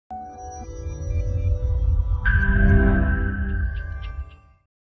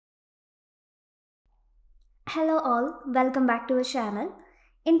Hello all, welcome back to our channel.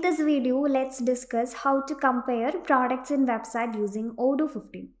 In this video, let's discuss how to compare products in website using Odoo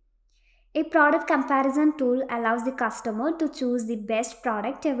 15. A product comparison tool allows the customer to choose the best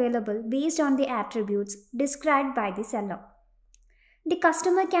product available based on the attributes described by the seller. The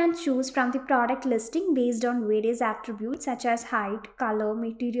customer can choose from the product listing based on various attributes such as height, color,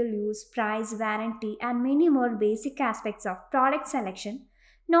 material use, price, warranty, and many more basic aspects of product selection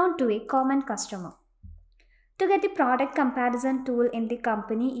known to a common customer. To get the product comparison tool in the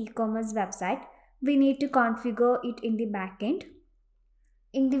company e-commerce website, we need to configure it in the backend.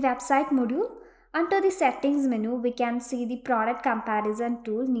 In the website module, under the settings menu, we can see the product comparison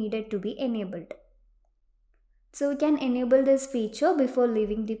tool needed to be enabled. So we can enable this feature before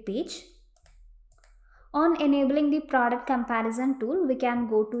leaving the page. On enabling the product comparison tool, we can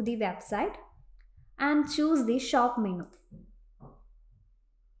go to the website and choose the shop menu.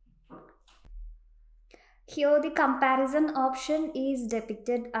 Here the comparison option is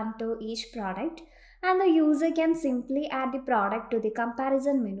depicted under each product and the user can simply add the product to the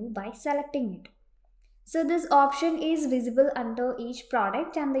comparison menu by selecting it. So this option is visible under each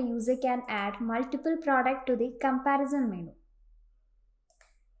product and the user can add multiple products to the comparison menu.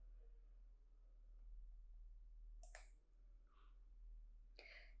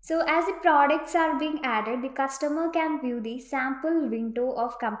 So as the products are being added, the customer can view the sample window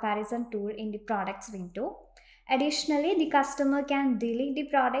of comparison tool in the products window. Additionally, the customer can delete the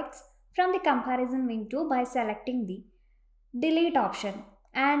products from the comparison window by selecting the delete option.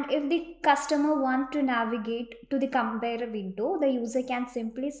 And if the customer wants to navigate to the compare window, the user can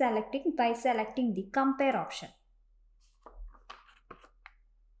simply select it by selecting the compare option.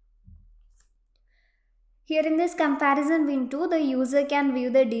 Here in this comparison window, the user can view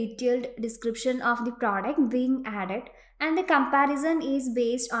the detailed description of the product being added and the comparison is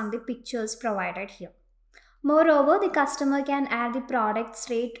based on the pictures provided here. Moreover, the customer can add the product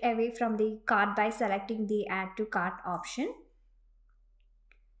straight away from the cart by selecting the add to cart option.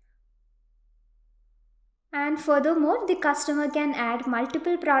 And furthermore, the customer can add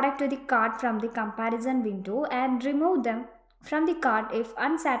multiple products to the cart from the comparison window and remove them from the cart if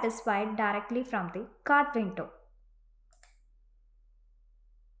unsatisfied directly from the cart window.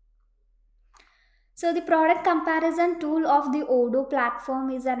 So the product comparison tool of the Odoo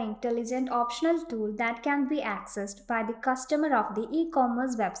platform is an intelligent optional tool that can be accessed by the customer of the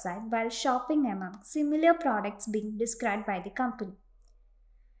e-commerce website while shopping among similar products being described by the company.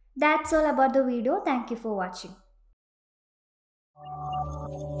 That's all about the video. Thank you for watching.